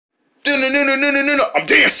I'm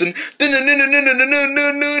dancing.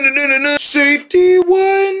 Safety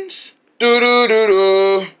ones.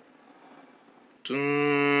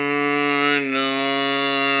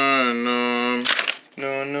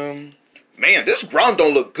 Man, this ground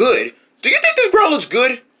don't look good. Do you think this ground looks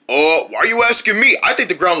good? Why are you asking me? I think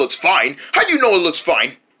the ground looks fine. How do you know it looks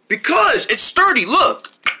fine? Because it's sturdy, look.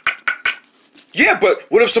 Yeah, but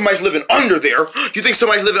what if somebody's living under there? You think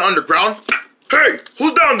somebody's living underground? Hey,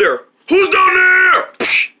 who's down there? Who's down there?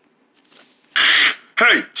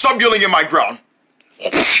 Hey, stop yelling in my ground.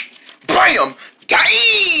 Bam!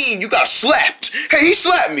 Dang! You got slapped. Hey, he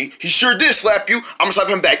slapped me. He sure did slap you. I'm gonna slap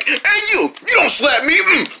him back. Hey, you don't slap me.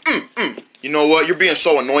 You know what? You're being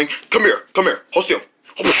so annoying. Come here. Hold still.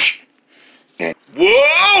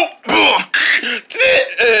 Whoa!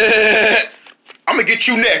 I'm gonna get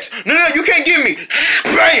you next. No, you can't get me.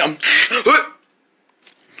 Bam!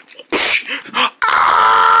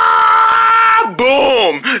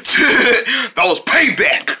 Boom! That was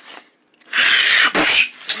payback.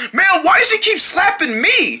 Man, why does he keep slapping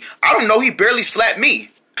me? I don't know, he barely slapped me.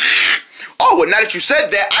 Oh, well, now that you said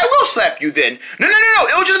that, I will slap you then. No,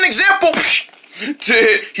 it was just an example.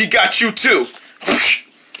 He got you too.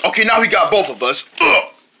 Okay, now he got both of us.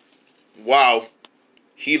 Wow.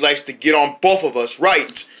 He likes to get on both of us,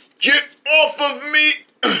 right? Get off of me.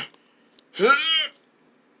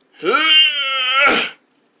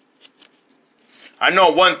 I know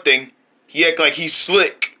one thing. He act like he's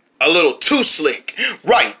slick. A little too slick.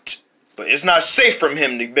 Right. But it's not safe from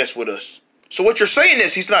him to mess with us. So what you're saying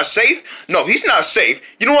is he's not safe? No, he's not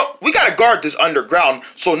safe. You know what? We gotta guard this underground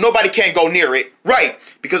so nobody can go near it. Right.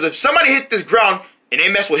 Because if somebody hit this ground and they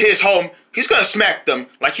mess with his home, he's gonna smack them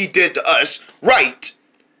like he did to us. Right.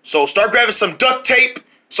 So start grabbing some duct tape,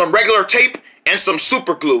 some regular tape, and some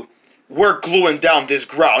super glue. We're gluing down this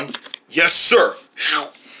ground. Yes, sir.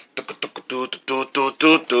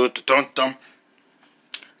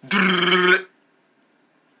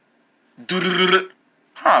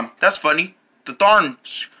 Huh, that's funny. The darn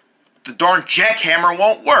jackhammer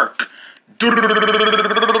won't work.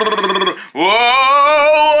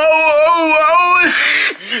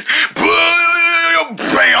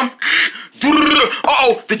 Bam!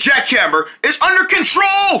 Uh-oh, the jackhammer is under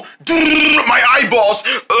control! My eyeballs!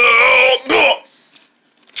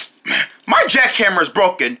 My jackhammer is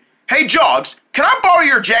broken. Hey, Jogs, can I borrow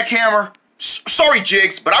your jackhammer? Sorry,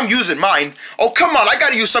 Jigs, but I'm using mine. Oh, come on, I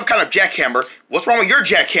gotta use some kind of jackhammer. What's wrong with your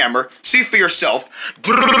jackhammer? See for yourself.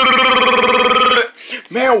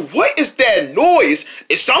 Man, what is that noise?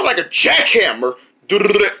 It sounds like a jackhammer.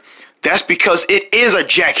 That's because it is a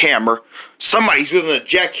jackhammer. Somebody's using a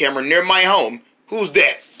jackhammer near my home. Who's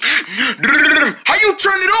that? How you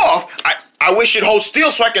turn it off? I wish it holds still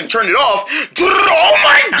so I can turn it off. Oh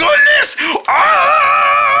my goodness!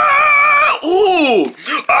 Ooh!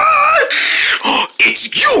 It's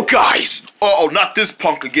you guys! Uh-oh, not this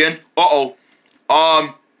punk again. Uh-oh.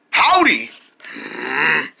 Howdy!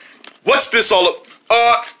 What's this all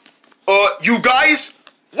you guys?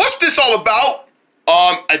 What's this all about?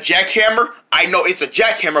 A jackhammer? I know it's a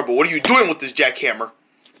jackhammer, but what are you doing with this jackhammer?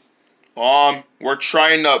 We're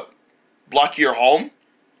trying to block your home?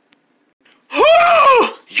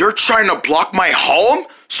 You're trying to block my home?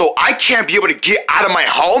 So I can't be able to get out of my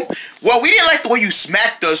home? Well, we didn't like the way you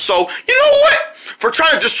smacked us, so you know what? For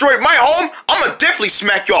trying to destroy my home, I'm gonna definitely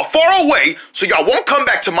smack y'all far away so y'all won't come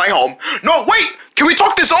back to my home. No, wait! Can we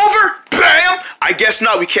talk this over? Bam! I guess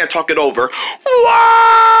not, we can't talk it over.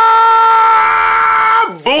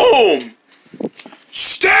 Boom!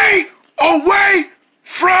 Stay away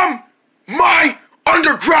from my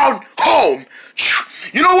underground home.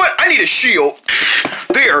 You know what? I need a shield.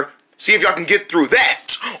 There. See if y'all can get through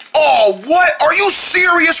that. Oh, what? Are you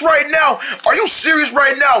serious right now? Are you serious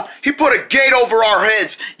right now? He put a gate over our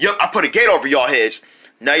heads. Yep, I put a gate over y'all heads.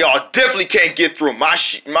 Now y'all definitely can't get through my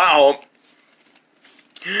home.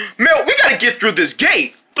 Man, we gotta get through this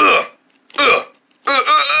gate.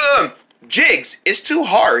 Jigs, it's too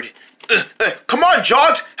hard. Come on,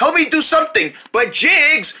 Jogs, help me do something. But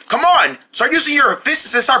Jigs, come on, start using your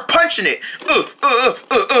fists and start punching it.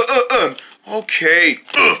 Okay.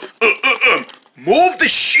 Move the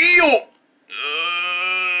shield.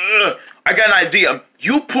 I got an idea.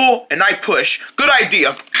 You pull and I push. Good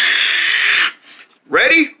idea.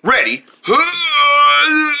 Ready? Ready.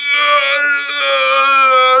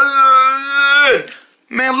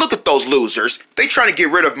 Man, look at those losers. They trying to get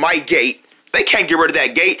rid of my gate. They can't get rid of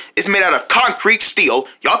that gate. It's made out of concrete steel.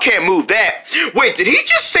 Y'all can't move that. Wait, did he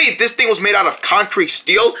just say this thing was made out of concrete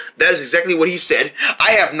steel? That is exactly what he said.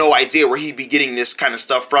 I have no idea where he'd be getting this kind of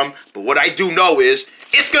stuff from, but what I do know is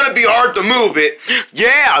it's gonna be hard to move it.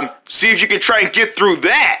 Yeah, see if you can try and get through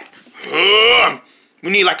that. We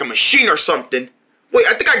need like a machine or something. Wait,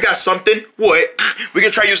 I think I got something. What? We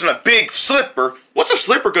can try using a big slipper. What's a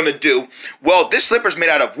slipper gonna do? Well, this slipper's made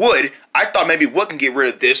out of wood. I thought maybe wood can get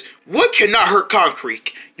rid of this. Wood cannot hurt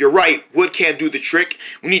concrete. You're right, wood can't do the trick.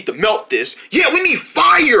 We need to melt this. Yeah, we need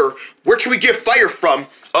fire. Where can we get fire from?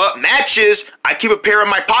 Matches. I keep a pair in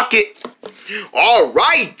my pocket. All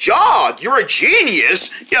right, Jog, you're a genius.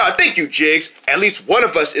 Yeah, thank you, Jigs. At least one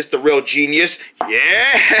of us is the real genius.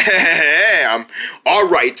 Yeah. All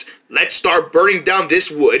right, let's start burning down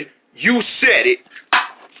this wood. You said it.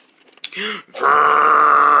 Burn.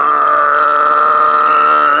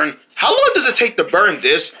 How long does it take to burn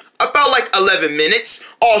this? About like 11 minutes.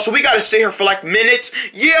 Oh, so we gotta stay here for like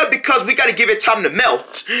minutes? Yeah, because we gotta give it time to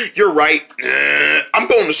melt. You're right. I'm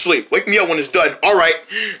going to sleep. Wake me up when it's done. All right.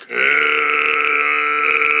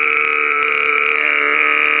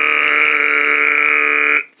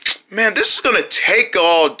 Man, this is gonna take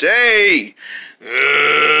all day.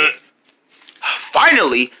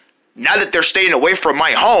 Finally, now that they're staying away from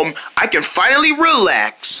my home, I can finally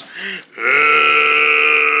relax.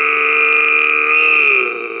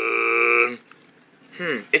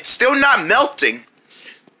 It's still not melting.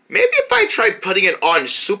 Maybe if I try putting it on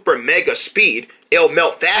super mega speed, it'll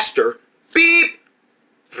melt faster. Beep!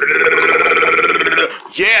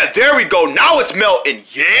 Yeah, there we go. Now it's melting.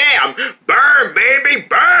 Yeah! Burn, baby,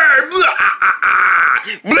 burn!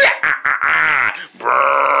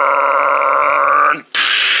 Burn!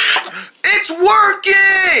 It's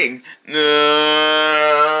working!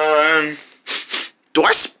 Do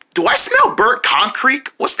I smell burnt concrete?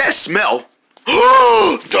 What's that smell?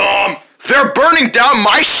 Dumb! They're burning down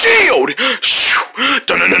my shield!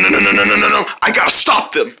 I gotta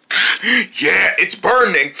stop them! Yeah, it's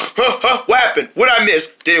burning! What happened? What'd I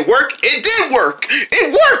miss? Did it work? It did work!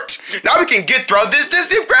 It worked! Now we can get through this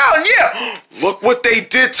ground, yeah! Look what they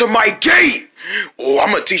did to my gate! Oh,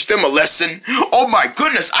 I'm gonna teach them a lesson. Oh my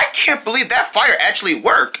goodness, I can't believe that fire actually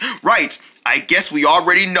worked. Right, I guess we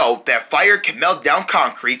already know that fire can melt down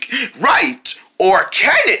concrete. Right! Or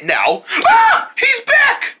can it now? Ah! He's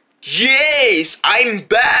back! Yes, I'm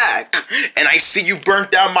back. And I see you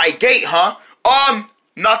burnt down my gate, huh?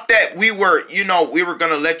 Not that we were, we were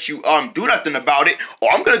gonna let you, do nothing about it. Oh,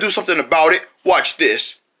 I'm gonna do something about it. Watch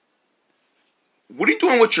this. What are you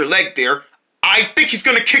doing with your leg there? I think he's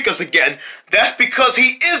gonna kick us again. That's because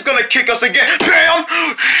he is gonna kick us again. Bam!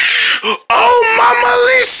 Oh, Mama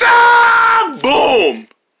Lisa! Boom!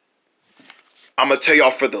 I'm gonna tell y'all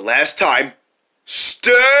for the last time.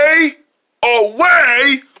 Stay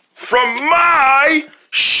away from my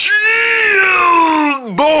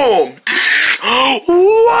shield! Boom! Wow!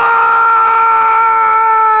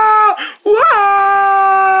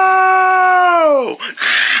 Wow!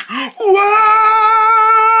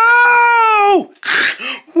 Wow!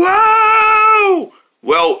 Wow!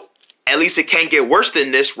 Well, at least it can't get worse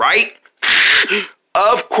than this, right?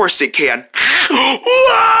 Of course it can.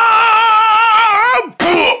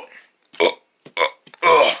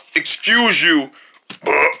 Excuse you.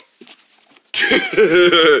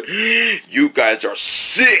 You guys are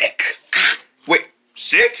sick. Wait,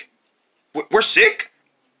 sick? We're sick?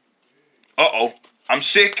 Uh-oh, I'm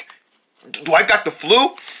sick. Do I got the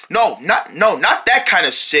flu? No, not that kind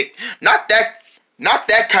of sick. Not that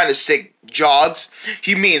kind of sick, Jogs.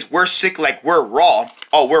 He means we're sick like we're raw.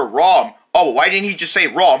 Oh, we're raw. Oh, why didn't he just say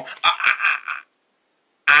raw?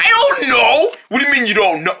 I don't know. What do you mean you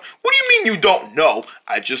don't know? What do you mean you don't know?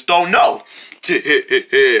 I just don't know.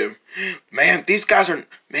 Man, these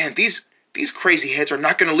crazy heads are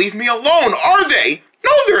not gonna leave me alone, are they?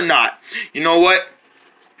 No, they're not. You know what?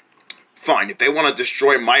 Fine, if they want to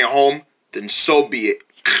destroy my home, then so be it.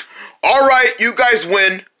 All right, you guys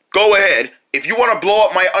win. Go ahead. If you want to blow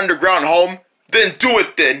up my underground home, then do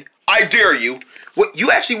it then. I dare you. What,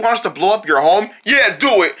 you actually want us to blow up your home? Yeah,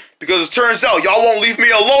 do it. Because it turns out y'all won't leave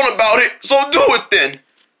me alone about it, so do it then.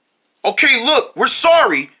 Okay, look, we're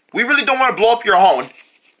sorry. We really don't want to blow up your home.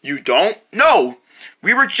 You don't? No.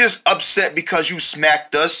 We were just upset because you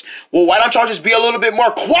smacked us. Well, why don't y'all just be a little bit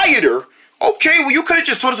more quieter? Okay, well, you could have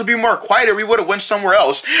just told us to be more quieter. We would have went somewhere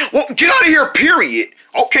else. Well, get out of here, period.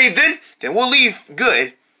 Okay, then we'll leave.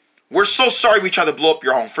 Good. We're so sorry we tried to blow up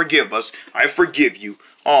your home. Forgive us. I forgive you.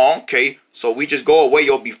 Oh, okay. So we just go away.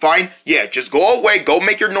 You'll be fine? Yeah, just go away. Go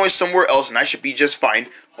make your noise somewhere else, and I should be just fine.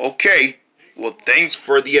 Okay. Well, thanks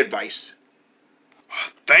for the advice.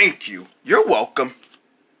 Thank you. You're welcome.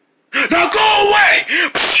 Now go away!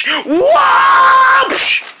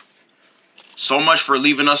 So much for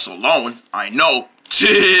leaving us alone. I know.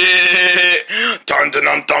 Dun dun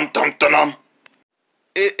dun dun dun dun.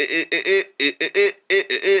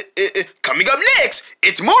 Coming up next,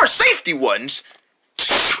 it's more safety ones.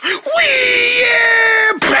 Wee!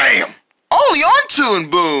 Yeah! Bam! Only on Toon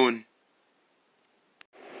Boom.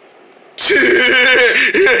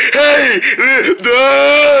 Hey!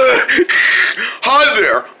 Hi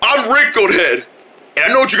there, I'm Wrinkled Head. And I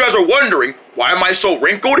know what you guys are wondering. Why am I so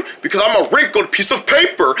wrinkled? Because I'm a wrinkled piece of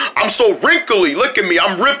paper. I'm so wrinkly. Look at me,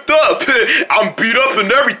 I'm ripped up. I'm beat up and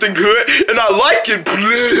everything, and I like it.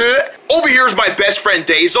 Over here is my best friend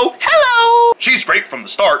Daisel. Hello. She's great from the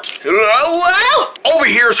start. Hello. Over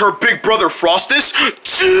here is her big brother Frostus.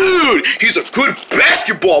 Dude, he's a good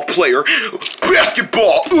basketball player.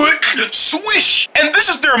 Basketball. Swish. And this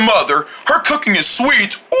is their mother. Her cooking is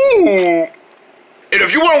sweet. Ooh. And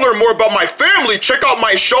if you want to learn more about my family, check out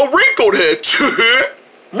my show, Wrinkled Head.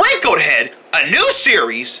 Wrinkled Head, a new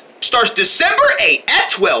series, starts December 8 at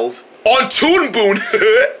 12 on Toon Boom.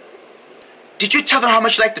 Did you tell them how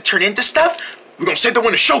much you like to turn into stuff? We're gonna say that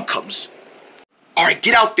when the show comes. All right,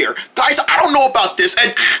 get out there. Guys, I don't know about this,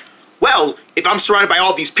 and, well, if I'm surrounded by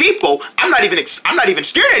all these people, I'm not even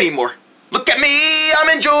scared anymore. Look at me, I'm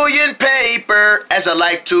enjoying paper, as I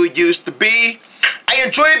like to used to be. I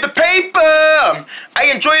enjoy the paper. I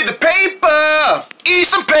enjoy the paper. Eat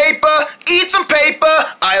some paper. Eat some paper.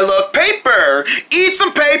 I love paper. Eat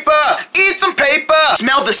some paper. Eat some paper.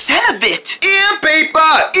 Smell the scent of it. Eat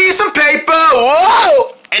paper. Eat some paper.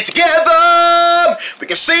 Whoa! And together we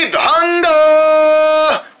can save the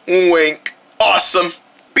hunger. Wink. Awesome.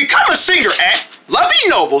 Become a singer at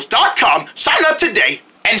loveynovels.com. Sign up today.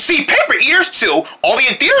 And see Paper Eaters 2, only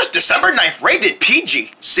in theaters December 9th, rated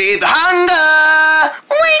PG. See the hunger!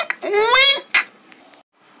 Wink, wink!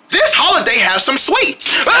 This holiday has some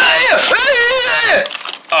sweets.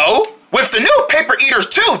 Oh? With the new Paper Eaters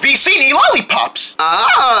 2 VCD lollipops.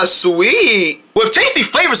 Ah, sweet. With tasty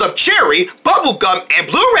flavors of cherry, bubblegum, and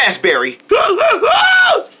blue raspberry.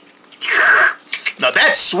 Now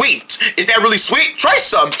that's sweet. Is that really sweet? Try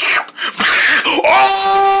some.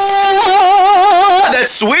 Oh,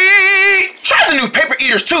 that's sweet. Try the new Paper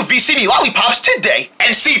Eaters 2 VCD lollipops today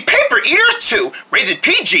and see Paper Eaters 2 rated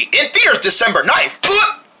PG in theaters December 9th.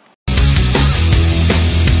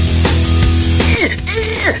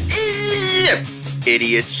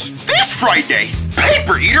 Idiots. This Friday,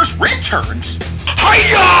 Paper Eaters returns.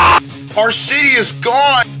 Hiya! Our city is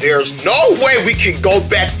gone. There's no way we can go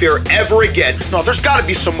back there ever again. No, there's gotta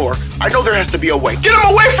be some more. I know there has to be a way. Get him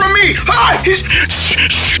away from me! Ah,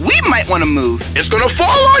 we might want to move. It's gonna fall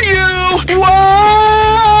on you!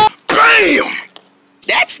 Whoa! Bam!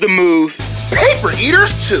 That's the move. Paper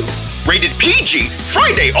Eaters 2, rated PG,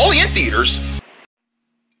 Friday, only in theaters.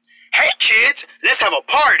 Hey kids, let's have a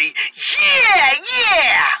party. Yeah,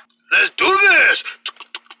 yeah! Let's do this!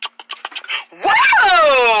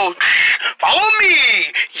 Whoa! Follow me!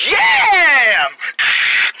 Yeah!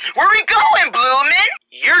 Where we going, Bloomin'?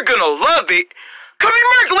 You're gonna love it. Cubby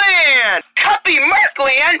Merkland! Cubby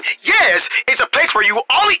Merkland? Yes, it's a place where you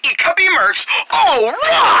only eat Cubby Merks. All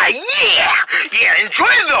right, yeah! Yeah,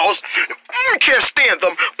 enjoy those. Can't stand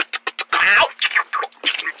them.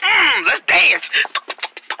 Let's dance.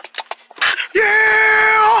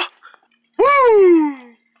 Yeah!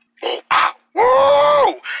 Woo!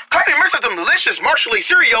 Whoa! Cubby Merks is some delicious marshmallow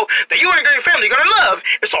cereal that you and your family are gonna love.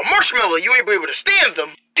 It's all marshmallow, you ain't be able to stand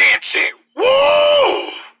them. Dancing.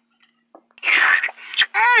 Whoa!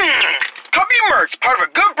 Cubby Merks, part of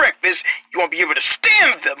a good breakfast, you won't be able to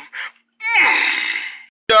stand them.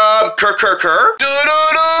 Cur.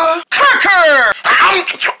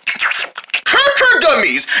 Cur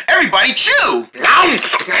gummies. Everybody chew.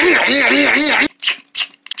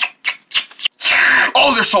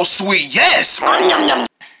 Oh, they're so sweet. Yes.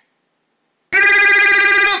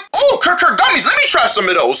 Oh, Cur gummies. Let me try some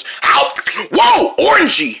of those. Ow. Whoa,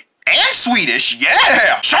 orangey. And Swedish,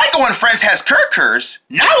 yeah! Chico and Friends has Curs,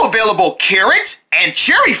 now available carrot and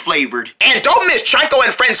cherry flavored. And don't miss Chico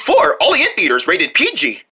and Friends 4, only in theaters, rated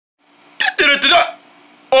PG.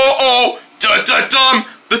 Uh-oh, dum,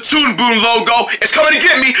 the Toon Boom logo is coming to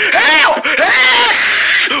get me. Help!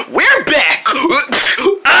 We're back!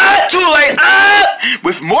 Too late!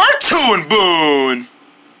 With more Toon Boom!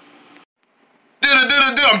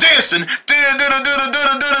 I'm dancing.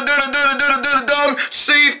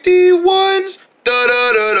 Safety ones.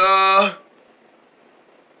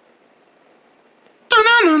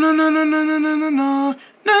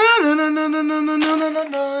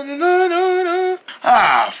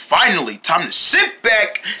 Ah, finally, time to sit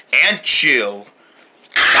back and chill.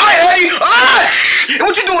 Hi, Eddie! Ah!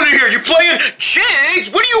 What you doing in here? You playing? Jigs,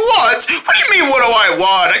 what do you want? What do you mean, what do I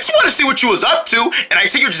want? I just want to see what you was up to, and I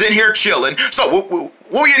see you're just in here chilling. So,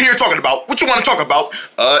 what are you in here talking about? What you want to talk about?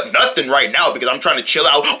 Nothing right now, because I'm trying to chill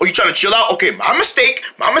out. Oh, you trying to chill out? Okay, my mistake.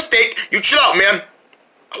 My mistake. You chill out, man.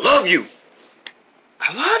 I love you.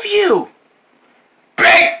 I love you.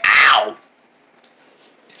 Bang! Ow!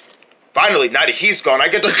 Finally, now that he's gone, I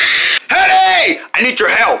get the... Hey! I need your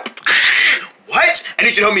help. What? I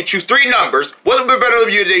need you to help me choose 3 numbers. What's better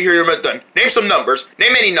than you to hear your done? Name some numbers.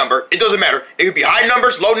 Name any number. It doesn't matter. It could be high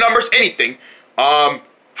numbers, low numbers, anything. How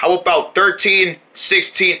about 13,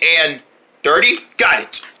 16, and 30? Got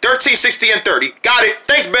it. 13, 16, and 30. Got it.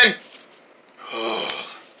 Thanks, Ben.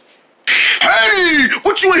 Hey!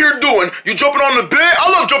 What you in here doing? You jumping on the bed? I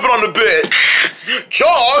love jumping on the bed.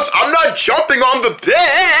 Jaws, I'm not jumping on the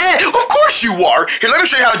bed. Of course you are. Here, let me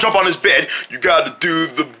show you how to jump on this bed. You gotta do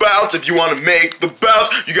the bounce if you want to make the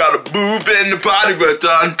bounce. You gotta move in the body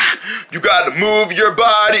done. You gotta move your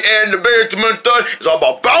body and the bed done. It's all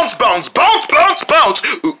about bounce, bounce, bounce, bounce, bounce.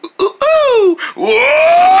 Ooh, ooh, ooh,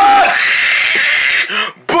 ooh.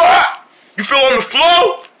 But you feel on the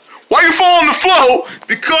floor? Why you fall on the floor?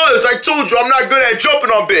 Because I told you I'm not good at jumping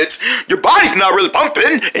on beds. Your body's not really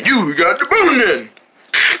pumping, and you got the boom in.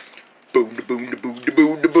 Boom, da boom, da boom, da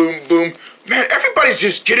boom, da boom, boom. Man, everybody's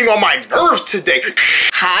just getting on my nerves today.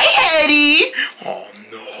 Hi, Hetty. Oh,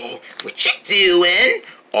 no. What you doing?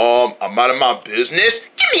 I'm out of my business.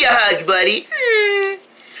 Give me a hug, buddy.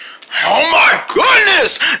 Oh, my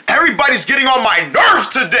goodness. Everybody's getting on my nerves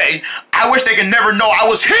today. I wish they could never know I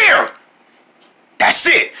was here. That's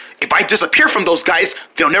it. If I disappear from those guys,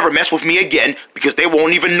 they'll never mess with me again because they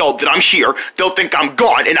won't even know that I'm here. They'll think I'm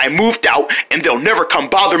gone and I moved out and they'll never come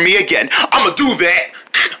bother me again. I'm gonna do that.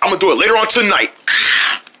 I'm gonna do it later on tonight.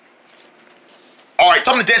 Alright,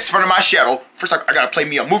 time to dance in front of my shadow. First, I gotta play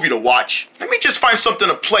me a movie to watch. Let me just find something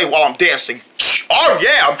to play while I'm dancing. Oh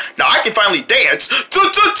yeah, now I can finally dance.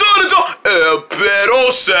 El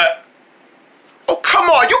Pero Set. Oh, come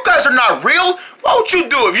on, you guys are not real. What would you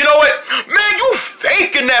do if, you know what? Man, you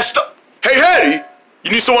faking that stuff. Hey, Hetty,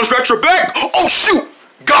 you need someone to scratch your back? Oh, shoot,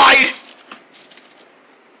 guide.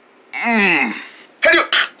 Hetty.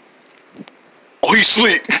 Oh, he's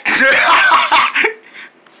asleep.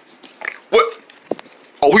 What?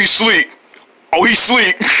 Oh, he's asleep. Oh, he's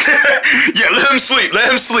asleep. Yeah, let him sleep, let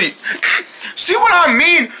him sleep. See what I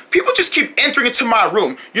mean? People just keep entering into my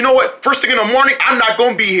room. You know what? First thing in the morning, I'm not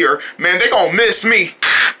gonna be here. Man, they gonna miss me.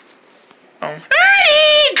 Oh,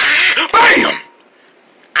 Hetty! Bam!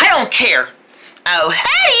 I don't care. Oh,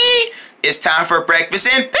 Hetty! It's time for breakfast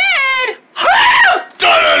in bed.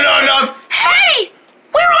 Dun-dun-dun-dun. Hetty!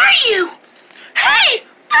 Where are you? Hetty!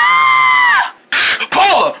 Ah!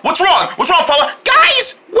 Paula! What's wrong? What's wrong, Paula?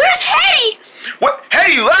 Guys! Where's Hetty? What?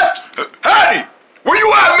 Hetty left? Hetty! Where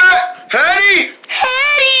you at, man? Hetty!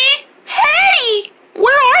 Hetty! Hetty!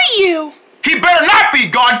 Where are you? He better not be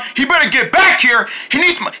gone. He better get back here. He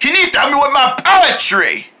needs to help me with my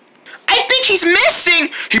poetry. I think he's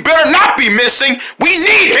missing. He better not be missing. We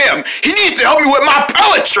need him. He needs to help me with my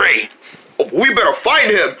poetry. Oh, we better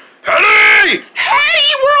find him. Hetty!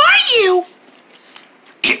 Hetty, where are you?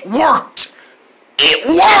 It worked. It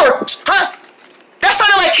worked. Huh? That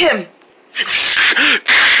sounded like him.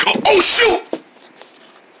 Oh, shoot.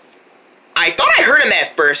 I thought I heard him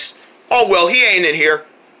at first. Oh, well, he ain't in here.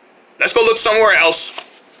 Let's go look somewhere else.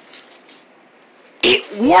 It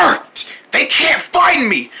worked! They can't find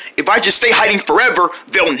me! If I just stay hiding forever,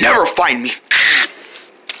 they'll never find me.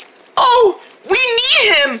 Oh, we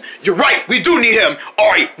need him! You're right, we do need him.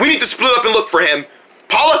 Alright, we need to split up and look for him.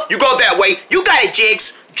 Paula, you go that way. You got it,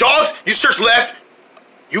 Jigs. Jogs, you search left.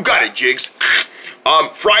 You got it, Jigs.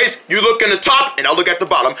 Fries, you look in the top, and I'll look at the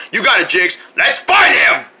bottom. You got it, Jigs. Let's find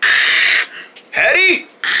him! Hetty!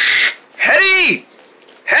 Hetty!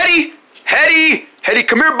 Hetty! Hetty! Hetty,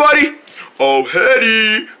 come here, buddy! Oh,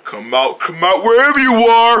 Hetty! Come out wherever you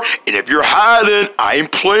are! And if you're hiding, I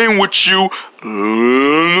ain't playing with you.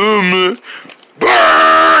 Burn!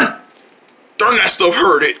 Darn, that stuff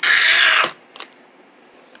hurt it.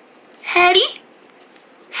 Hetty?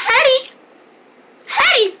 Hetty?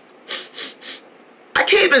 Hetty! I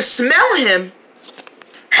can't even smell him.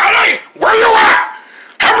 Hetty! Where you at?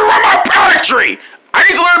 Help me with my poetry! I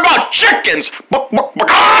need to learn about chickens!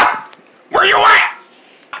 Where you at?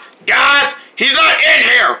 Guys, he's not in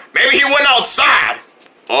here. Maybe he went outside.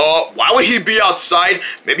 Why would he be outside?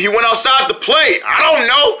 Maybe he went outside to play. I don't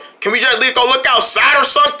know. Can we just at least go look outside or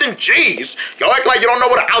something? Jeez. Y'all act like you don't know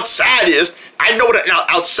what an outside is. I know what an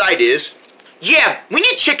outside is. Yeah, we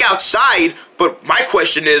need to check outside, but my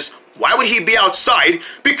question is, Why would he be outside?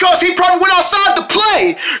 Because he probably went outside to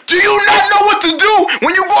play. Do you not know what to do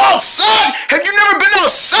when you go outside? Have you never been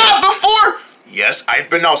outside before? Yes, I've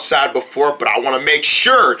been outside before, but I want to make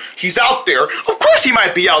sure he's out there. Of course he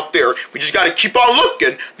might be out there. We just got to keep on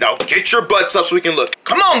looking. Now get your butts up so we can look.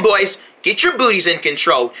 Come on, boys. Get your booties in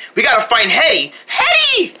control. We got to find Hetty.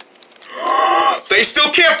 Hetty! They still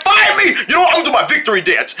can't find me! You know what? I'm doing my victory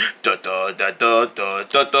dance. Da da da da da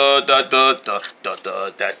da da da da da da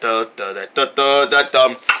da da da da da da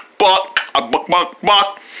da. Buck, a buck, buck,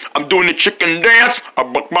 buck. I'm doing the chicken dance. A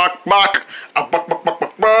buck, buck, buck. A buck, buck, buck,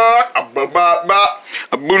 buck, buck. A buck, buck, buck.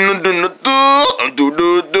 A do do do do do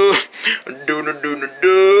do do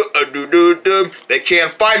do do do do. They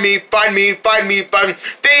can't find me, find me, find me, find me.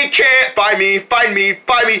 They can't find me, find me,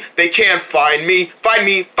 find me. They can't find me, find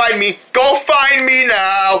me, find me. Go find me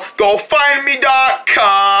now. Go find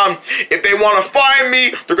me.com. If they want to find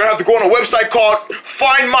me, they're gonna have to go on a website called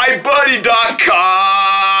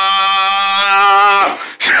findmybuddy.com.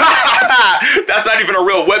 That's not even a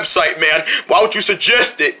real website, man. Why would you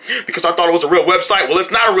suggest it? Because I thought it was a real website. Well,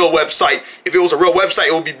 it's not a real website. If it was a real website,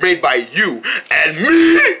 it would be made by you and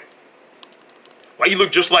me. Why you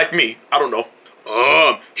look just like me? I don't know.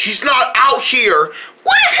 He's not out here.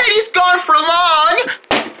 What if Hetty's gone for long?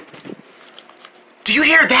 Do you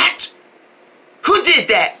hear that? Who did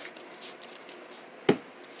that?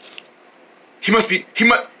 He must be in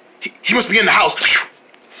the house.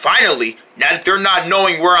 Finally, now that they're not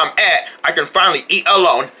knowing where I'm at, I can finally eat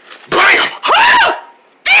alone. Bam! Ah!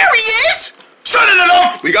 There he is!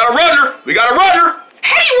 We got a runner! We got a runner!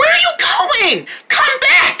 Hey, where are you going? Come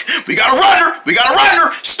back! We got a runner! We got a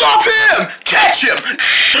runner! Stop him! Catch him!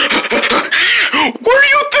 Where do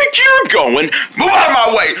you think you're going? Move out of my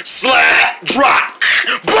way! Slap! Drop!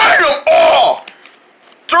 Bam! Oh!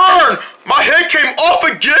 Darn! My head came off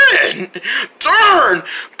again! Darn!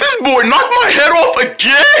 This boy knocked my head off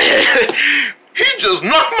again! He just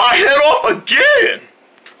knocked my head off again!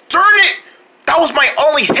 Darn it! That was my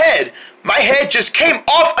only head! My head just came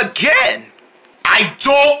off again! I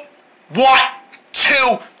don't want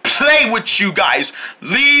to play with you guys!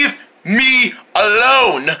 Leave me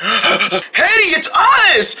alone! Hetty, it's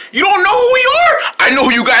us! You don't know who we are? I know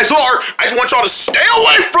who you guys are! I just want y'all to stay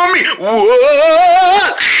away from me!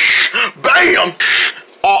 What? Bam!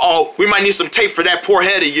 Uh-oh, we might need some tape for that poor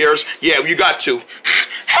head of yours. Yeah, you got to.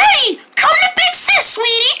 Hetty, come to Big Sis,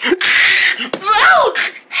 sweetie! Look!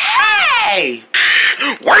 Hey!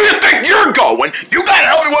 Where do you think you're going? You gotta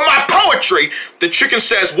help me with my poetry! The chicken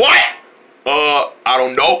says what? I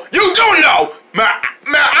don't know. You do know! Man,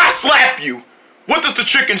 I slap you. What does the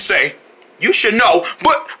chicken say? You should know,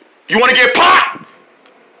 but you wanna get popped?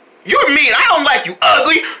 You're mean. I don't like you,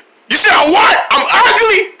 ugly. You said what? I'm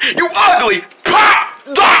ugly? You ugly. Pop!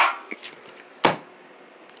 Dot!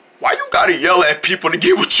 Why you gotta yell at people to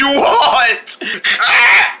get what you want?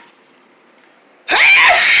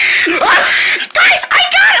 Guys, I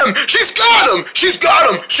got him! She's got him! She's got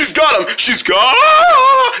him! She's got him! She's got him!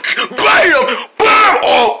 Bam! Bam!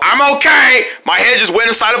 Oh, I'm okay. My head just went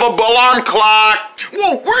inside of a alarm clock.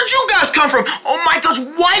 Whoa, where'd you guys come from? Oh my gosh,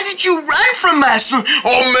 why did you run from us?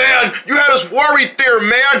 Oh man, you had us worried there,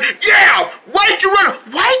 man. Yeah! Why did you run?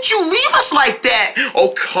 Why did you leave us like that?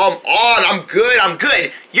 Oh, come on. I'm good. I'm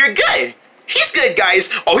good. You're good. He's good, guys.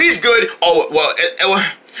 Oh, he's good. Oh, well,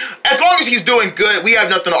 as long as he's doing good, we have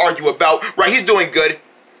nothing to argue about. Right, he's doing good.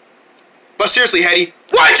 But seriously, Hetty,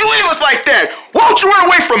 why'd you leave us like that? Why'd you run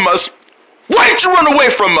away from us? Why'd you run away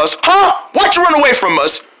from us? Huh? Why'd you run away from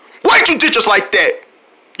us? Why'd you ditch us like that?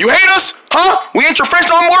 You hate us? Huh? We ain't your friends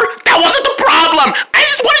no more? That wasn't the problem. I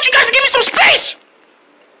just wanted you guys to give me some space.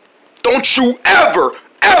 Don't you ever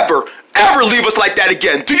leave us like that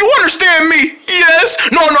again. Do you understand me? Yes.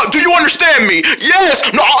 No, do you understand me? Yes.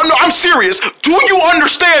 No, I'm serious. Do you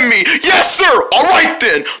understand me? Yes, sir. All right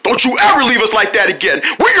then. Don't you ever leave us like that again.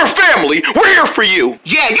 We're your family. We're here for you.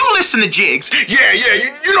 Yeah, you listen to Jigs. Yeah,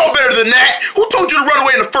 you know better than that. Who told you to run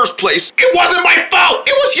away in the first place? It wasn't my fault.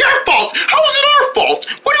 It was your fault. How was it our fault?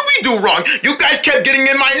 What did we do wrong? You guys kept getting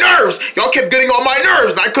in my nerves. Y'all kept getting on my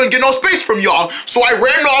nerves, and I couldn't get no space from y'all. So I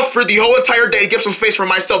ran off for the whole entire day to get some space for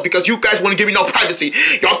myself because you guys wouldn't give me no privacy.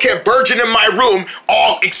 Y'all kept burgeoning in my room,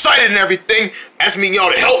 all excited and everything, asking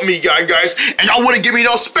y'all to help me, guys, and y'all wouldn't give me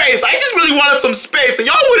no space. I just really wanted some space, and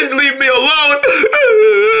y'all wouldn't leave me alone.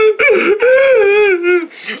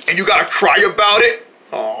 And you gotta cry about it?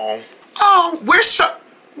 Oh, we're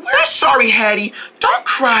sorry, Hetty. Don't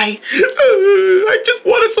cry. I just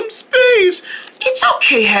wanted some space. It's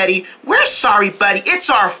okay, Hetty. We're sorry, buddy. It's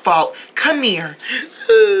our fault. Come here.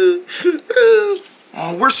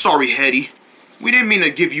 Oh, we're sorry, Hetty. We didn't mean to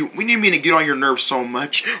get on your nerves so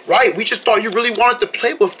much. Right, we just thought you really wanted to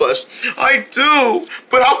play with us. I do,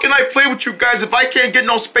 but how can I play with you guys if I can't get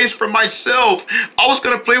no space for myself? I was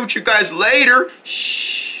gonna play with you guys later.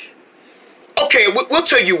 Shh. Okay, we'll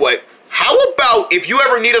tell you what. How about if you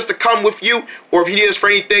ever need us to come with you, or if you need us for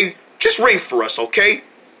anything, just ring for us, okay?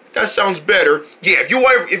 That sounds better. Yeah, if you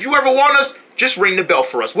ever want us, just ring the bell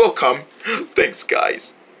for us. We'll come. Thanks,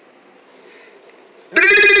 guys.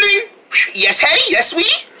 Yes, Hattie? Yes,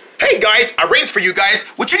 sweetie? Hey, guys, I rang for you guys.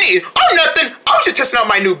 What you need? Oh, nothing. I was just testing out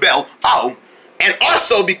my new bell. Oh, and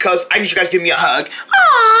also because I need you guys to give me a hug.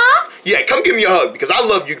 Aww. Yeah, come give me a hug because I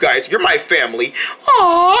love you guys. You're my family.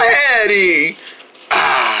 Aw, Hattie.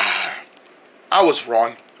 I was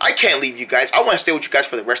wrong. I can't leave you guys. I want to stay with you guys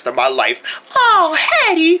for the rest of my life. Oh,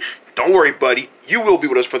 Hattie. Don't worry, buddy. You will be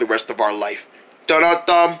with us for the rest of our life.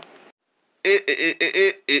 Dun-dun-dum.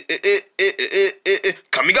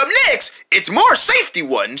 Coming up next, it's more safety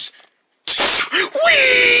ones.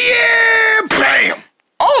 Whee! Yeah! Bam!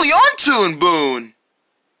 Only on Toon Boon.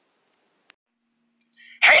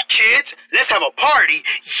 Hey kids, let's have a party.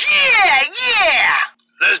 Yeah!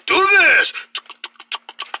 Let's do this.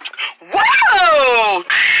 Whoa!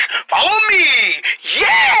 Follow me.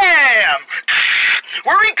 Yeah!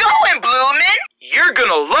 Where we going, Bloomin'? You're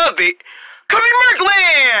gonna love it. Cuppy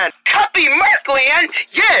Merkland! Cuppy Merkland?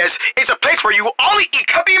 Yes, it's a place where you only eat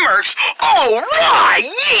Cuppy Merks. All right,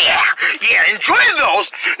 yeah! Yeah, enjoy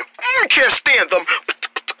those. Can't stand them.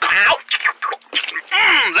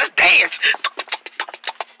 Let's dance.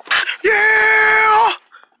 Yeah!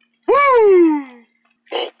 Woo!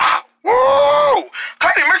 Woo!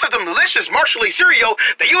 Cuppy Merks is some delicious marshmallow cereal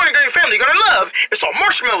that you and your family are gonna love. It's all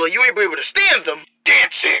marshmallow. You ain't be able to stand them.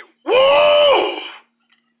 Dance it. Woo!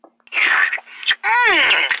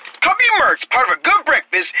 Cuppy Merks, part of a good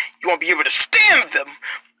breakfast. You won't be able to stand them.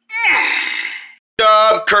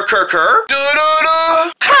 Cur. Cur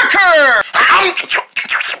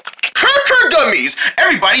gummies.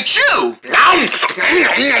 Everybody chew.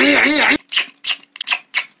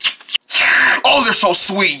 Oh, they're so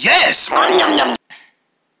sweet. Yes.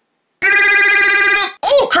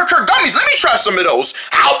 Oh, Cur gummies. Let me try some of those.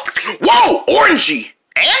 Ow. Whoa, orangey.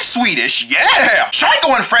 And Swedish, yeah!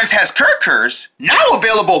 Chico and Friends has Curs, now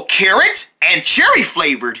available carrot and cherry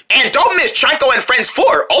flavored. And don't miss Chico and Friends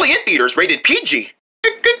 4, only in theaters, rated PG.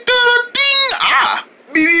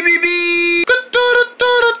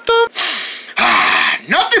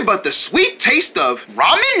 Nothing but the sweet taste of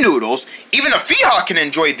ramen noodles. Even a Fihawk can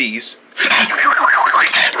enjoy these.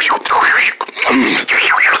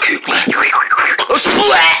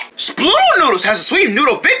 Splat! Sploodle Noodles has a sweet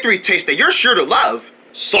noodle victory taste that you're sure to love.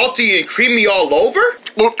 Salty and creamy all over?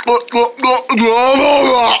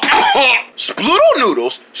 Sploodle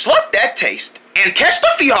Noodles, slurp that taste. And catch the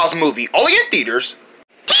Feehaws movie, only in theaters.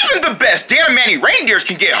 Even the best Dan and Manny reindeers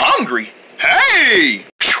can get hungry. Hey!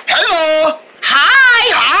 Hello!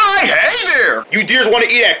 Hi! Hey there! You deers want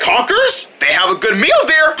to eat at Conker's? They have a good meal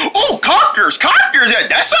there. Oh, Conker's!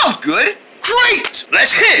 That sounds good. Great!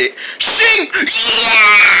 Let's hit it. Sing!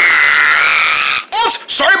 Yeah!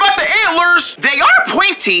 Oops, sorry about the antlers. They are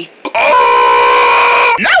pointy.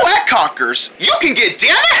 Oh! Now at Conker's, you can get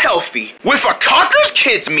Dana healthy with a Conker's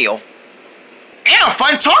Kids meal. And a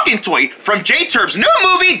fun talking toy from J-Turb's new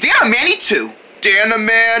movie, Dana Manny 2. Dana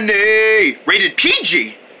Manny, rated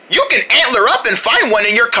PG. You can antler up and find one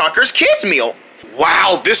in your Conker's Kids meal.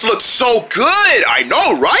 Wow, this looks so good. I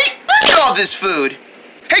know, right? Look at all this food.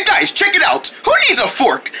 Hey guys, check it out. Who needs a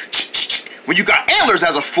fork? When you got antlers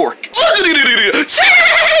as a fork.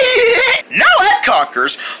 Now at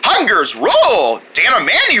Conker's, Hunger's rule. Dana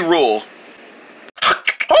Manny rule.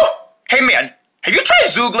 Oh, hey man, have you tried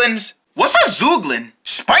Zooglins? What's a Zooglin?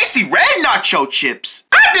 Spicy red nacho chips.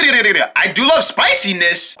 I do love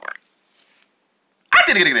spiciness.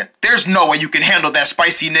 There's no way you can handle that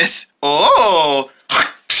spiciness. Oh.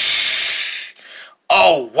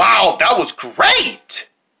 Oh, wow, that was great.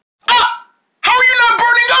 Ah, how are you not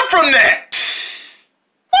burning up from that?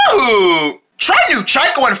 Woohoo! Try new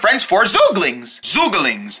Chico and Friends 4 Zooglings,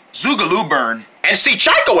 Zoogaloo Burn. And see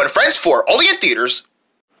Chico and Friends 4 only in theaters.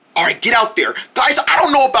 Alright, get out there. Guys, I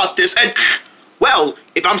don't know about this, and well,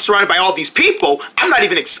 if I'm surrounded by all these people, I'm not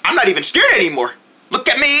even scared anymore. Look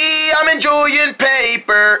at me, I'm enjoying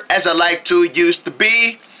paper as I like to used to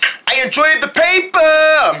be. I enjoy the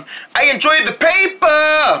paper.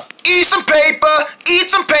 Eat some paper, eat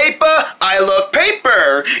some paper. I love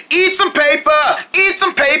paper. Eat some paper, eat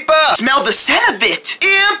some paper. Smell the scent of it.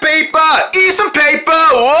 Eat paper, eat some paper.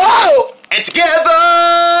 Whoa! And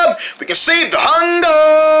together, we can save the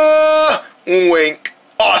hunger. Wink.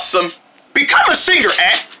 Awesome. Become a singer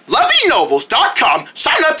at LoveyNovels.com.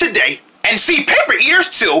 Sign up today. And see Paper Eaters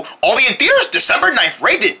 2, only in theaters December 9th,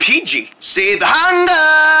 rated PG. See the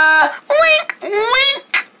hunger! Wink,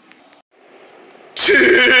 wink!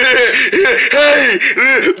 Hey!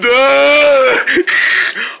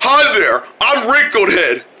 Hi there, I'm Wrinkled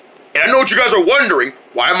Head. And I know what you guys are wondering.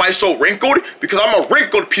 Why am I so wrinkled? Because I'm a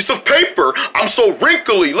wrinkled piece of paper. I'm so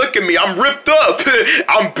wrinkly. Look at me, I'm ripped up.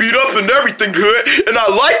 I'm beat up and everything, and I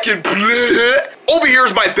like it. Over here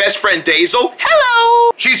is my best friend Daisel.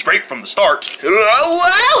 Hello. She's great from the start.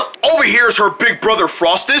 Hello. Over here is her big brother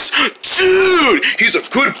Frostus. Dude, he's a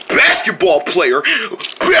good basketball player.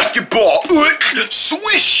 Basketball.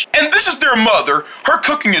 Swish. And this is their mother. Her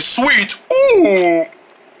cooking is sweet. Ooh.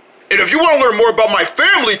 And if you want to learn more about my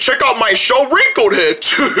family, check out my show, Wrinkled Head.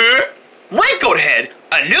 Wrinkled Head,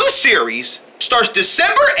 a new series, starts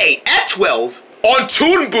December 8th at 12 on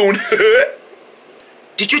Toon Boom.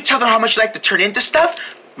 Did you tell them how much you like to turn into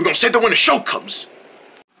stuff? We're gonna say that when the show comes.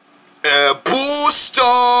 Booster,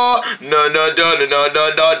 na na da na na na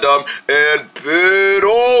na dum, and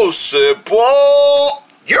Piddle.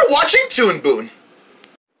 You're watching Toon Boom.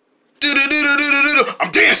 I'm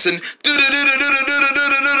dancing.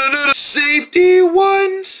 Safety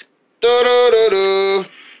ones.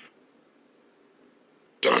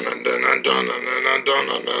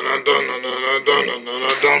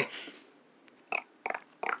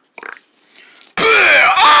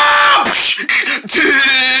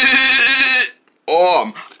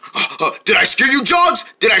 Did I scare you, Jogs?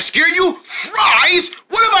 Did I scare you? Fries?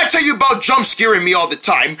 What if I tell you about jump scaring me all the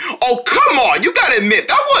time? Oh, come on, you gotta admit,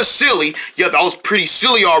 that was silly. Yeah, that was pretty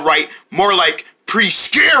silly, all right. More like pretty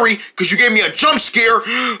scary, because you gave me a jump scare.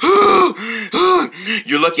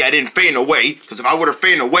 You're lucky I didn't faint away, because if I would have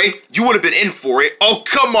fainted away, you would have been in for it. Oh,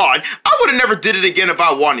 come on. I would have never did it again if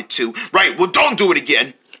I wanted to. Right, well, don't do it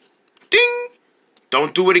again. Ding.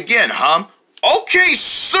 Don't do it again, huh? Okay,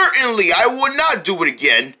 certainly, I would not do it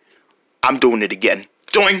again. I'm doing it again.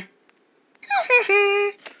 Doing.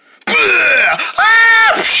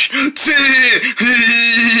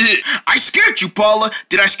 I scared you, Paula.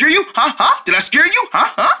 Did I scare you? Huh? Did I scare you?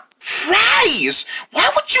 Huh? Fries! Why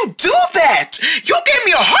would you do that? You gave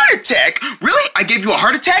me a heart attack. Really? I gave you a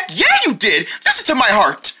heart attack? Yeah, you did. Listen to my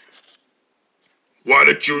heart. Why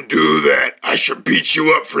did you do that? I should beat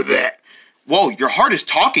you up for that. Whoa, your heart is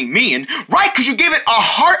talking mean. Right, because you gave it a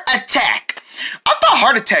heart attack. I thought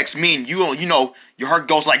heart attacks mean, you know, your heart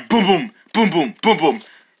goes like boom, boom, boom, boom, boom, boom.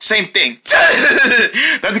 Same thing.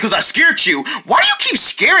 That's because I scared you. Why do you keep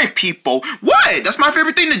scaring people? What? That's my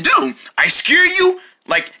favorite thing to do. I scare you?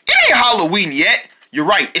 Like, it ain't Halloween yet. You're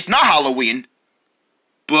right, it's not Halloween.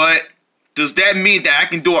 But does that mean that I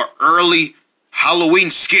can do an early Halloween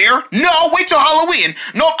scare? No, wait till Halloween.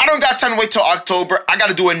 No, I don't got time to wait till October. I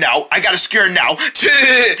gotta do it now. I gotta scare now.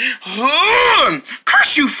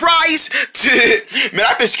 Curse you, Fries. Man,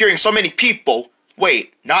 I've been scaring so many people.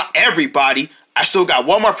 Wait, not everybody. I still got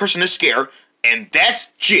one more person to scare, and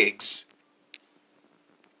that's Jigs.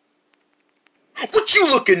 What you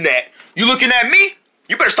looking at? You looking at me?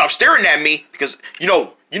 You better stop staring at me, because, you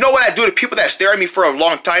know what I do to people that stare at me for a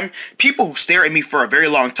long time? People who stare at me for a very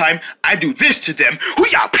long time, I do this to them.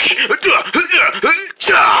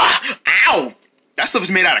 Ow! That stuff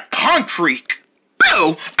is made out of concrete.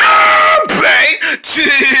 Boo! Bang!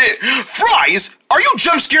 Fries, are you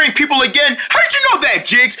jump scaring people again? How did you know that,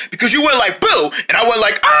 Jigs? Because you went like boo, and I went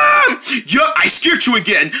like, yup, I scared you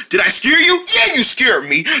again. Did I scare you? Yeah, you scared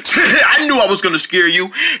me. I knew I was gonna scare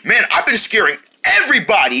you. Man, I've been scaring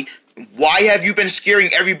everybody. Why have you been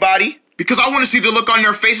scaring everybody? Because I want to see the look on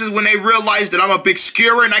their faces when they realize that I'm a big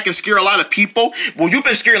scarer and I can scare a lot of people. Well, you've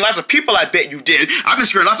been scaring lots of people, I bet you did. I've been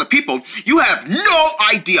scaring lots of people. You have no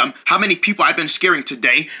idea how many people I've been scaring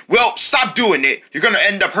today. Well, stop doing it. You're going to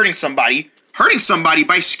end up hurting somebody. Hurting somebody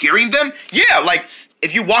by scaring them? Yeah, like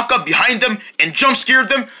if you walk up behind them and jump scare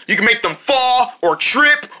them, you can make them fall or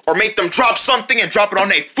trip or make them drop something and drop it on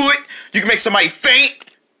their foot. You can make somebody faint.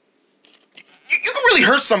 You can really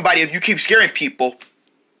hurt somebody if you keep scaring people.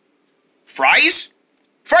 Fries?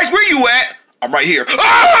 Fries, where you at? I'm right here.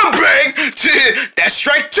 Bang! That's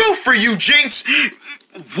strike 2 for you, Jinx.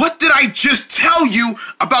 What did I just tell you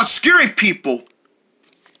about scaring people?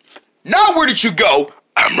 Now where did you go?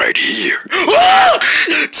 I'm right here.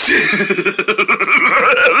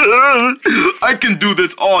 I can do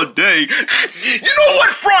this all day. You know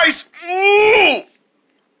what, Fries?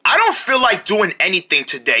 I don't feel like doing anything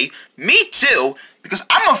today. Me too, because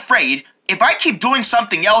I'm afraid if I keep doing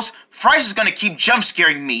something else, Fries is gonna keep jump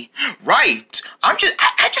scaring me. Right. I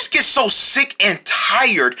just get so sick and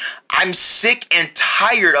tired. I'm sick and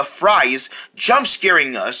tired of Fries jump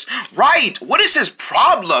scaring us. Right. What is his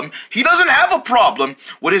problem? He doesn't have a problem.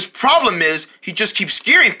 What his problem is, he just keeps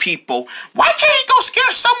scaring people. Why can't he go scare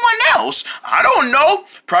someone else? I don't know.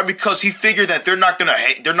 Probably because he figured that they're not gonna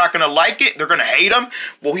like it. They're gonna hate him.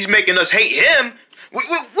 Well, he's making us hate him.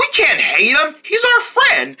 We can't hate him. He's our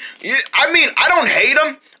friend. I mean, I don't hate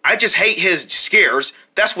him. I just hate his scares.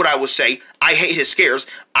 That's what I would say. I hate his scares.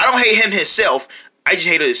 I don't hate him himself. I just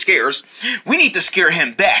hate his scares. We need to scare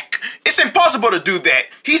him back. It's impossible to do that.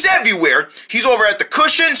 He's everywhere. He's over at the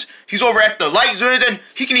cushions. He's over at the lights.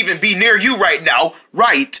 He can even be near you right now.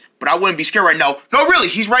 Right. But I wouldn't be scared right now. No, really.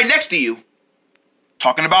 He's right next to you.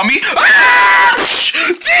 Talking about me? Ah!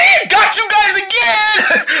 Damn, got you guys again!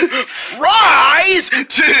 Fries!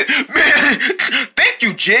 Man, thank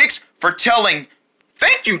you, Jigs, for telling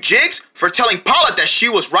Paula that she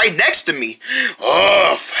was right next to me.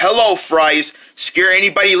 Oh, hello, Fries. Scare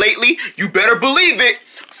anybody lately? You better believe it.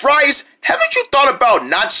 Fries, haven't you thought about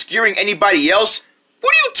not scaring anybody else?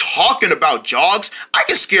 What are you talking about, Jogs? I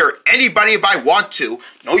can scare anybody if I want to.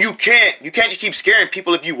 No, you can't. You can't just keep scaring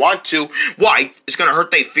people if you want to. Why? It's gonna hurt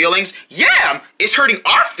their feelings? Yeah, it's hurting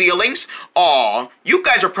our feelings. Aw, you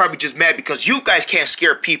guys are probably just mad because you guys can't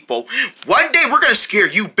scare people. One day we're gonna scare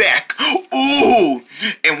you back. Ooh,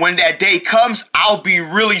 and when that day comes, I'll be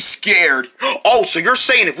really scared. Oh, so you're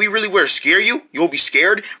saying if we really were to scare you, you'll be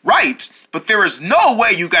scared? Right, but there is no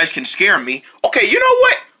way you guys can scare me. Okay, you know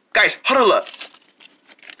what? Guys, huddle up.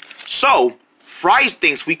 So, Fries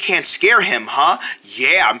thinks we can't scare him, huh?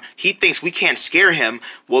 Yeah, he thinks we can't scare him.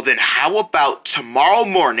 Well, then how about tomorrow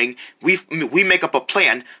morning, we make up a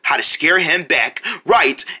plan how to scare him back,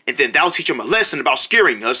 right? And then that'll teach him a lesson about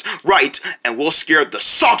scaring us, right? And we'll scare the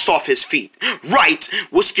socks off his feet, right?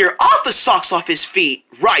 We'll scare all the socks off his feet,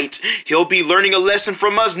 right? He'll be learning a lesson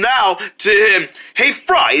from us now to him. Hey,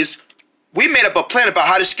 Fries, we made up a plan about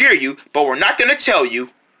how to scare you, but we're not gonna tell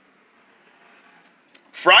you.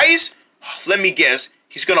 Fries? Let me guess.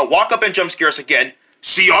 He's gonna walk up and jump scare us again.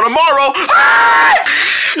 See y'all tomorrow! Ah!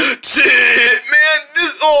 Man,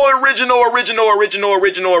 this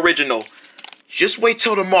original. Just wait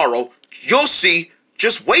till tomorrow. You'll see.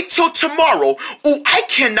 Just wait till tomorrow. Oh, I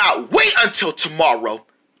cannot wait until tomorrow.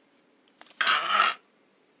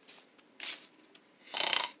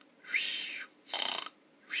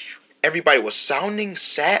 Everybody was sounding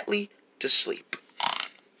sadly to sleep.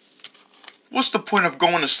 What's the point of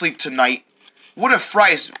going to sleep tonight? What if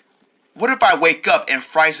I wake up and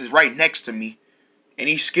Fries is right next to me and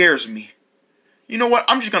he scares me? You know what?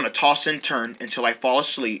 I'm just going to toss and turn until I fall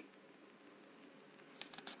asleep.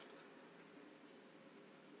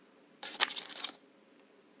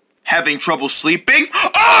 Having trouble sleeping?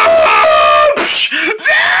 Oh!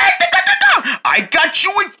 I got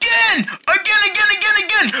you again!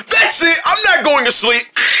 Again! That's it! I'm not going to sleep!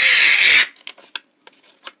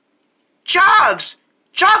 Jogs,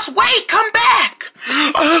 wait, come back.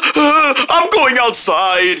 I'm going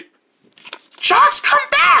outside. Jogs, come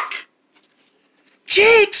back.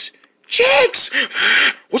 Jigs.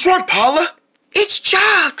 What's wrong, Paula? It's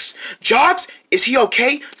Jogs. Jogs, is he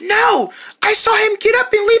okay? No, I saw him get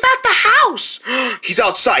up and leave out the house. He's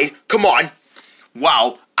outside, come on.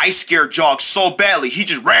 Wow, I scared Jogs so badly, he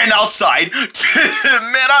just ran outside.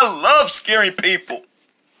 Man, I love scaring people.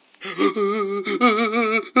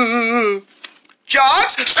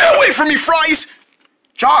 Jogs, stay away from me, Fries!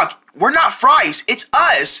 Jog, we're not Fries, it's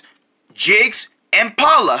us, Jigs and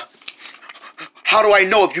Paula. How do I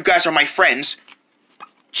know if you guys are my friends?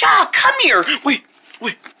 Jog, come here. Wait.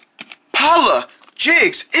 Paula,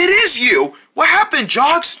 Jigs, it is you. What happened,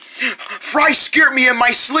 Jogs? Fries scared me in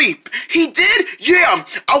my sleep. He did? Yeah,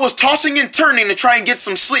 I was tossing and turning to try and get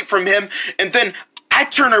some sleep from him, and then I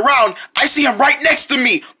turn around, I see him right next to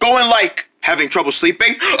me, going like, having trouble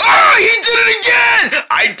sleeping. Ah, he did it again!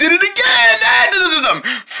 I did it again!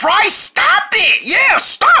 Fries, stop it! Yeah,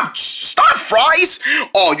 stop, Fries!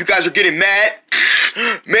 Oh, you guys are getting mad?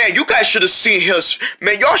 Man, you guys should have seen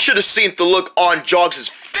y'all should have seen the look on Jogs'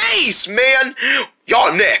 face, man!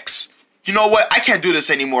 Y'all next. You know what? I can't do this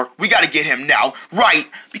anymore. We gotta get him now. Right.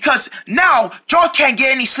 Because now, Jogs can't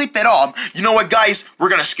get any sleep at all. You know what, guys? We're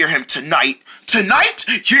gonna scare him tonight. Tonight?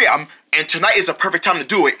 Yeah. And tonight is a perfect time to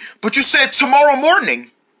do it. But you said tomorrow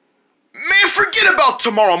morning. Man, forget about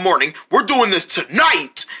tomorrow morning. We're doing this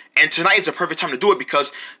tonight. And tonight is a perfect time to do it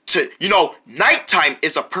because, nighttime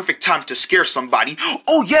is a perfect time to scare somebody.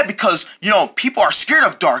 Oh, yeah, because, people are scared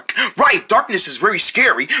of dark. Right, darkness is very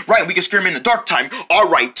scary. Right, we can scare them in the dark time. All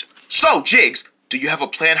right. So, Jigs, Do you have a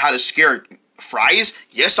plan how to scare Fries?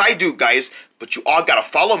 Yes, I do, guys. But you all gotta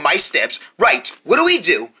follow my steps. Right, what do we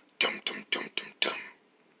do? Dum dum dum dum dum.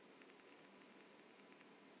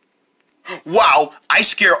 Wow, I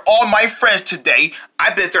scare all my friends today.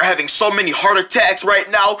 I bet they're having so many heart attacks right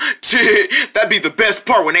now. That'd be the best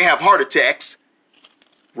part when they have heart attacks.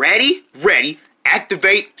 Ready? Ready.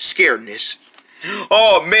 Activate scaredness.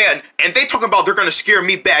 Oh man, and they talking about they're gonna scare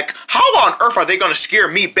me back. How on earth are they gonna scare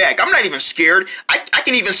me back? I'm not even scared. I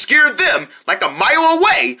can even scare them like a mile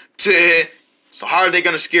away. So how are they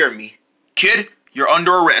gonna scare me? Kid, you're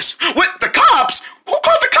under arrest. What? The cops? Who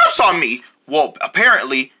called the cops on me? Well,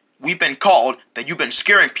 apparently we've been called that you've been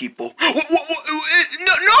scaring people. No,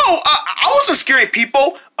 I wasn't scaring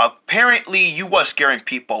people. Apparently you was scaring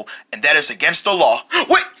people, and that is against the law.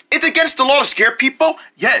 Wait, it's against the law to scare people?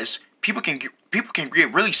 Yes, people can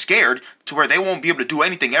get really scared to where they won't be able to do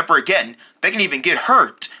anything ever again. They can even get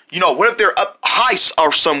hurt. You know, what if they're up high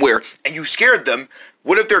or somewhere and you scared them?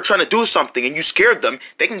 What if they're trying to do something and you scared them?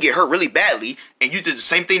 They can get hurt really badly, and you did the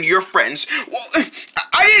same thing to your friends. Well,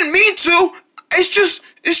 I didn't mean to. It's just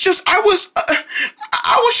I was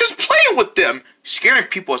just playing with them. Scaring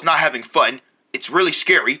people is not having fun. It's really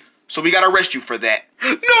scary. So we gotta arrest you for that.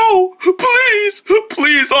 No,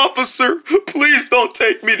 please, officer, please don't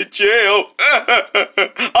take me to jail.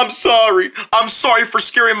 I'm sorry for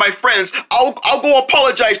scaring my friends. I'll go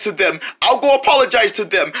apologize to them. I'll go apologize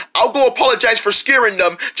for scaring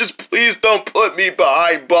them. Just please don't put me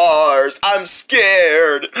behind bars. I'm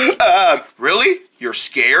scared. Really? You're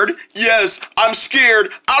scared? Yes, I'm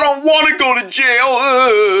scared. I don't want to go to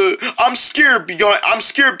jail. I'm scared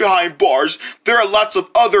behind bars. There are lots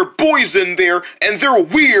of other boys in there, and they're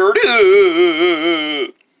weird.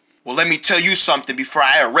 Well, let me tell you something before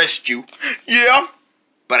I arrest you. Yeah?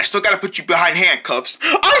 But I still gotta put you behind handcuffs.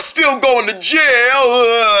 I'm still going to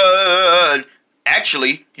jail.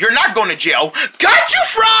 Actually, you're not going to jail. Got you,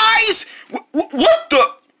 Fries! What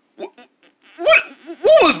the... What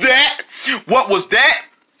was that? What was that?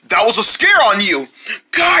 That was a scare on you.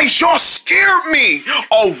 Guys, y'all scared me.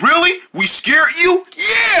 Oh, really? We scared you?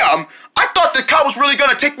 Yeah. I thought the cop was really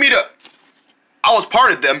gonna take me to... I was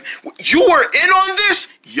part of them. You were in on this?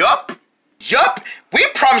 Yup. We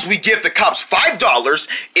promised we'd give the cops $5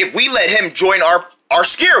 if we let him join our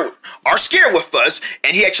scare with us,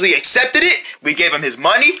 and he actually accepted it. We gave him his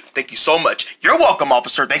money. Thank you so much. You're welcome,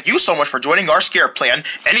 officer. Thank you so much for joining our scare plan.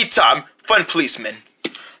 Anytime, fun policeman.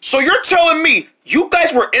 So you're telling me you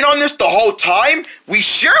guys were in on this the whole time? We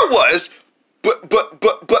sure was. But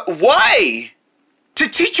why? To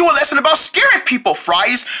teach you a lesson about scaring people,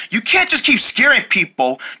 Fries. You can't just keep scaring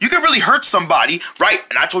people. You can really hurt somebody, right?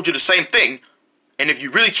 And I told you the same thing. And if you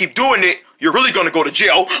really keep doing it, you're really gonna go to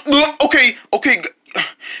jail. Okay.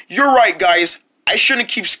 You're right, guys. I shouldn't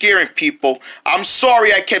keep scaring people. I'm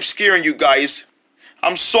sorry I kept scaring you guys.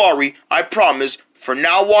 I'm sorry. I promise. From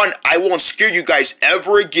now on, I won't scare you guys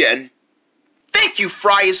ever again. Thank you,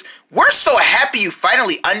 Fries. We're so happy you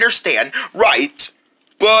finally understand. Right.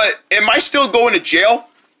 But am I still going to jail?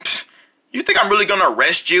 Psst, you think I'm really gonna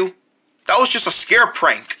arrest you? That was just a scare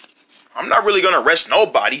prank. I'm not really gonna arrest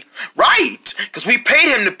nobody. Right, because we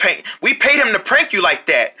paid him to prank you like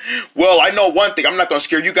that. Well, I know one thing, I'm not gonna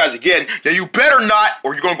scare you guys again. Yeah, you better not,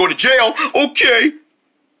 or you're gonna go to jail. Okay.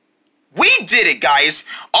 We did it, guys.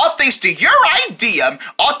 All thanks to your idea.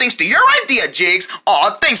 All thanks to your idea, Jigs.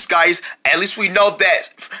 Aw, thanks, guys. At least we know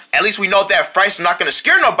that Fries is not gonna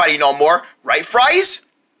scare nobody no more. Right, Fries?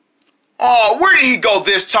 Oh, where did he go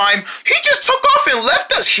this time? He just took off and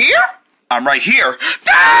left us here? I'm right here.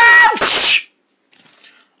 Ah!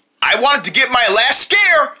 I wanted to get my last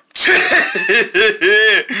scare.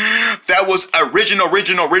 That was original.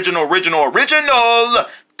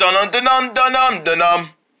 Dun-dun-dun-dun-dun-dun-dun.